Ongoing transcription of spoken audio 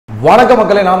வணக்க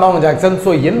மக்களே, நான் தான் ஜாக்சன். ஸோ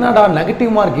என்னடா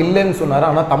நெகட்டிவ் மார்க் இல்லைன்னு சொன்னார்,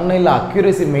 ஆனால் தம்ப்நெயில்ல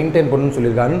அக்யூரசி மெயின்டைன் பண்ணணும்னு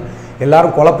சொல்லியிருக்காங்க.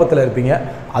 எல்லாரும் குழப்பத்தில் இருப்பீங்க.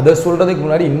 அதை சொல்கிறதுக்கு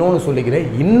முன்னாடி இன்னொன்று சொல்லிக்கிறேன்.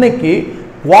 இன்னைக்கு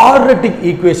குவாட்ரட்டிக்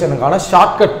ஈக்குவேஷனுக்கான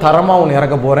ஷார்ட்கட் தரமாக ஒன்று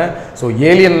இறக்க போகிறேன். ஸோ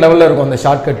ஏலியன் லெவலில் இருக்கும் அந்த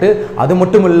ஷார்ட்கட்டு. அது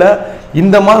மட்டும் இல்லை,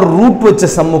 இந்த மாதிரி ரூட் வச்ச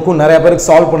சம்முக்கும் நிறைய பேருக்கு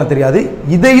சால்வ் பண்ண தெரியாது.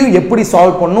 இதையும் எப்படி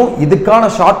சால்வ் பண்ணணும், இதுக்கான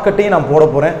ஷார்ட்கட்டையும் நான் போட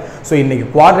போகிறேன். ஸோ இன்றைக்கி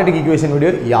குவாட்ரட்டிக் ஈக்குவேஷன்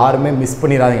வீடியோ யாருமே மிஸ்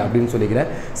பண்ணிடாதீங்க அப்படின்னு சொல்லிக்கிறேன்.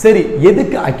 சரி,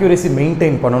 எதுக்கு அக்யூரசி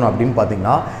மெயின்டைன் பண்ணணும் அப்படின்னு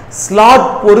பார்த்தீங்கன்னா, ஸ்லாட்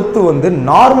பொறுத்து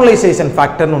நார்மலைசேஷன்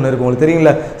ஃபேக்டர்னு ஒன்று இருக்கும். உங்களுக்கு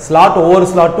தெரியுங்களா, ஸ்லாட் ஒவ்வொரு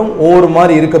ஸ்லாட்டும் ஒவ்வொரு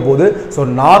மாதிரி இருக்க போகுது. ஸோ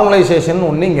நார்மலைசேஷன்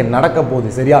ஒன்று இங்கே நடக்க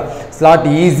போகுது. சரியா, ஸ்லாட்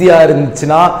ஈஸியாக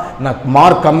இருந்துச்சுன்னா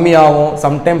மார்க் கம்மியாகும்.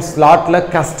 சம்டைம்ஸ் ஸ்லாட்டில்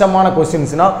கஷ்டமான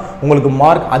கொஸ்டின்ஸ்னா உங்களுக்கு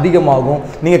மார்க் அதிகமாகும்.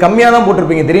 நீங்கள் கம்மியாக தான்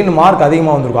போட்டிருப்பீங்க, திடீர்னு மார்க்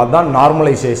அதிகமாக வந்திருக்கும். அதுதான்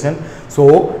நார்மலைசேஷன். ஸோ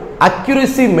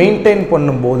அக்யூரசி மெயின்டைன்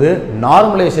பண்ணும்போது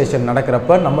நார்மலைசேஷன்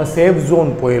நடக்கிறப்ப நம்ம சேஃப் ஜோன்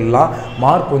போயிடலாம்.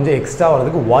 மார்க் கொஞ்சம் எக்ஸ்ட்ரா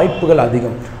வர்றதுக்கு வாய்ப்புகள்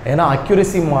அதிகம். ஏன்னா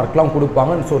அக்யூரசி மார்க்லாம்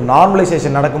கொடுப்பாங்க. ஸோ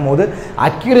நார்மலைசேஷன் நடக்கும்போது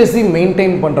அக்யூரசி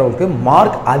மெயின்டைன் பண்ணுறவங்களுக்கு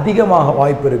மார்க் அதிகமாக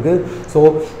வாய்ப்பு இருக்குது. ஸோ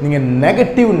நீங்கள்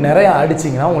நெகட்டிவ் நிறைய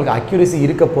அடிச்சிங்கன்னா உங்களுக்கு அக்யூரசி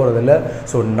இருக்க போகிறதில்ல.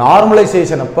 ஸோ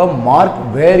நார்மலைசேஷன் அப்போ மார்க்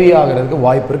வேரி ஆகிறதுக்கு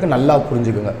வாய்ப்பு இருக்குது. நல்லா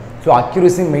புரிஞ்சுக்கோங்க. ஸோ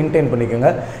அக்யூரசி மெயின்டைன் பண்ணிக்கோங்க.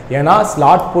 ஏன்னா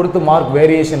ஸ்லாட் பொறுத்து மார்க்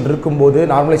வேரியேஷன் இருக்கும்போது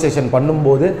நார்மலைசேஷன்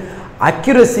பண்ணும்போது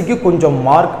அக்யூரசிக்கு கொஞ்சம்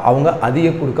மார்க் அவங்க அதிக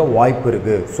கொடுக்க வாய்ப்பு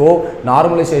இருக்குது. ஸோ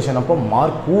நார்மலைசேஷன் அப்போ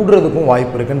மார்க் கூடுறதுக்கும்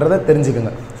வாய்ப்பு இருக்குன்றதை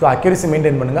தெரிஞ்சுக்கோங்க. ஸோ அக்யூரசி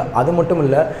மெயின்டைன் பண்ணுங்கள். அது மட்டும்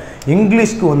இல்லை,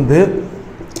 இங்கிலீஷ்க்கு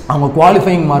அவங்க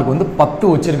குவாலிஃபையிங் மார்க் 10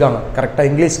 வச்சுருக்காங்க. கரெக்டாக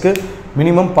இங்கிலீஷ்க்கு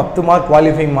மினிமம் 10 மார்க்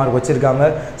குவாலிஃபைங் மார்க் வச்சுருக்காங்க.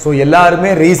 ஸோ எல்லாருமே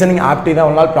ரீசனிங் ஆப்டி தான்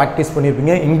ஒரு நாள் ப்ராக்டிஸ்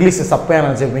பண்ணியிருப்பீங்க. இங்கிலீஷ் சப்பையாக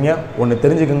நினச்சிருப்பீங்க. ஒன்று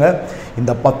தெரிஞ்சுக்கோங்க,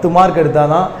 இந்த 10 மார்க்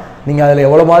எடுத்தால் தான் நீங்கள் அதில்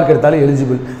எவ்வளோ மார்க் எடுத்தாலும்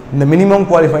எலிஜிபிள். இந்த மினிமம்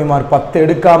குவாலிஃபைங் மார்க் 10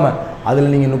 எடுக்காமல்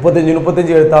அதில் நீங்கள்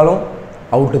 35 எடுத்தாலும்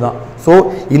அவுட்டு தான். ஸோ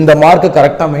இந்த மார்க்கை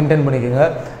கரெக்டாக மெயின்டைன் பண்ணிக்கோங்க.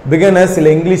 பிகினர்ஸ்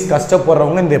இல்லை இங்கிலீஷ்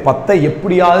கஷ்டப்படுறவங்க இந்த 10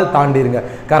 எப்படியாவது தாண்டிடுங்க.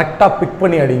 கரெக்டாக பிக்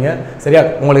பண்ணி அடிங்க. சரியா,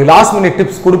 உங்களுக்கு லாஸ்ட் மினிட்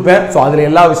டிப்ஸ் கொடுப்பேன். ஸோ அதில்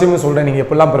எல்லா விஷயமும் சொல்கிறேன், நீங்கள்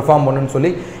எப்படிலாம் பெர்ஃபார்ம் பண்ணணும்னு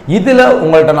சொல்லி. இதில்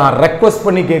உங்கள்கிட்ட நான் ரெக்வஸ்ட்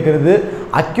பண்ணி கேட்குறது,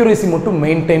 அக்யூரசி மட்டும்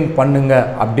மெயின்டைன் பண்ணுங்க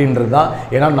அப்படின்றது தான்.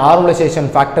 ஏன்னா நார்மலைசேஷன்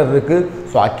ஃபேக்டர் இருக்குது.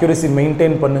 ஸோ அக்யூரசி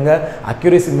மெயின்டைன் பண்ணுங்கள்.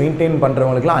 அக்யூரசி மெயின்டைன்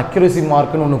பண்ணுறவங்களுக்குலாம் அக்யூரசி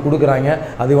மார்க்குன்னு ஒன்று கொடுக்குறாங்க.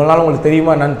 அது இவ்வளோ நாள் உங்களுக்கு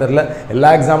தெரியுமா என்னன்னு தெரில.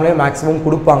 எல்லா எக்ஸாம்லேயும் மேக்ஸிமம்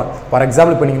கொடுப்பாங்க. ஃபார்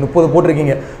எக்ஸாம்பிள் இப்போ நீங்கள் 30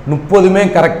 போட்டிருக்கீங்க, 30மே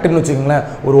கரெக்டுன்னு வச்சுக்கோங்களேன்,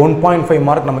 ஒரு 1.5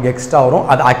 மார்க் நமக்கு எக்ஸ்ட்ரா வரும்.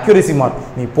 அது அக்யூரசி மார்க்.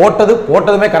 நீ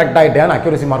போட்டதுமே கரெக்ட் ஆகிட்டேன்னு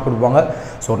அக்யூரசி மார்க் கொடுப்பாங்க.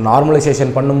 ஸோ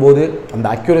நார்மலைசேஷன் பண்ணும்போது அந்த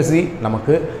அக்யூரசி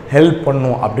நமக்கு ஹெல்ப்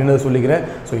பண்ணும் அப்படின்றத சொல்லிக்கிறேன்.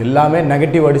 ஸோ எல்லாமே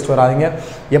நெகட்டிவ் அடிச்சு வராதிங்க.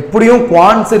 எப்படியும்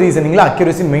குவான்ஸ் ரீசனிங்கில்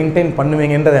அக்யூரசி மெயின்டைன்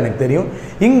பண்ணுவீங்கன்றது எனக்கு தெரியும்.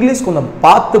 இங்கிலீஷ் கொஞ்சம்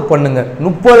பார்த்து பண்ணுங்க.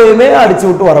 30மே அடிச்சு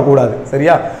விட்டு வரக்கூடாது.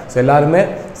 சரியா, ஸோ எல்லாருமே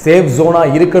சேஃப்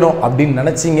ஜோனாக இருக்கணும் அப்படின்னு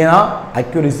நினச்சிங்கன்னா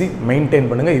அக்யூரசி மெயின்டைன்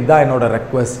பண்ணுங்கள். இதுதான் என்னோட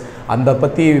ரெக்வஸ்ட். அதை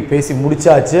பற்றி பேசி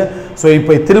முடிச்சாச்சு. ஸோ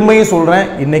இப்போ திரும்பியும் சொல்கிறேன்,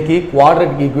 இன்றைக்கி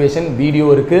குவாட்ரட்டிக் ஈக்குவேஷன் வீடியோ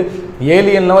இருக்குது.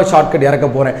 ஏலியன் லெவல் ஷார்ட்கட் இறக்க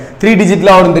போகிறேன். 3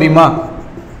 டிஜிட்டில் வரும் தெரியுமா,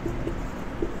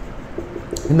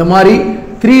 இந்த மாதிரி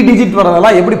 3 டிஜிட்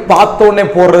வரதெல்லாம் எப்படி பார்த்தோன்னே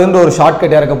போடுறதுன்ற ஒரு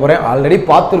ஷார்ட்கட் இறக்க போகிறேன். ஆல்ரெடி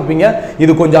பார்த்துருப்பீங்க.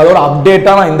 இது கொஞ்சம் அதோட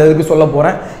அப்டேட்டாக நான் இந்த இதுக்கு சொல்ல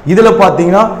போகிறேன். இதில்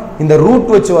பார்த்தீங்கன்னா இந்த ரூட்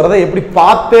வச்சு வரதை எப்படி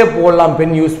பார்த்தே போடலாம்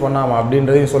பென் யூஸ் பண்ணாமல்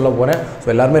அப்படின்றதையும் சொல்ல போகிறேன். ஸோ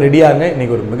எல்லாருமே ரெடியாக இருங்க.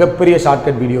 இன்றைக்கி ஒரு மிகப்பெரிய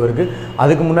ஷார்ட்கட் வீடியோ இருக்குது.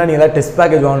 அதுக்கு முன்னாடி ஏதாவது டெஸ்ட்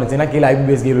பேக்கேஜ் வாங்கினீங்கன்னா கீழே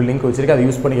IBPS கீழே லிங்க் வச்சிருக்கு, அதை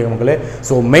யூஸ் பண்ணிக்க மக்களே.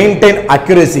 ஸோ மெயின்டைன்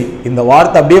அக்யூரசி, இந்த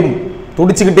வார்த்தை அப்படியே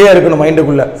துடிச்சிக்கிட்டே இருக்கணும்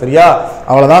மைண்டுக்குள்ளே. சரியா,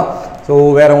 அவ்வளோதான். ஸோ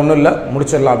வேறு ஒன்றும் இல்லை,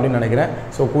 முடிச்சிடலாம் அப்படின்னு நினைக்கிறேன்.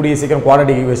 ஸோ கூடிய சீக்கிரம்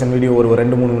குவாட்ரட்டிக் ஈக்குவேஷன் வீடியோ ஒரு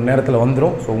 2-3 மணி நேரத்தில்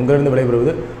வந்துடும். ஸோ உங்களிருந்து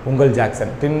விடைபெறுவது உங்கள்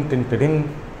ஜாக்சன். டின் டின் டின்.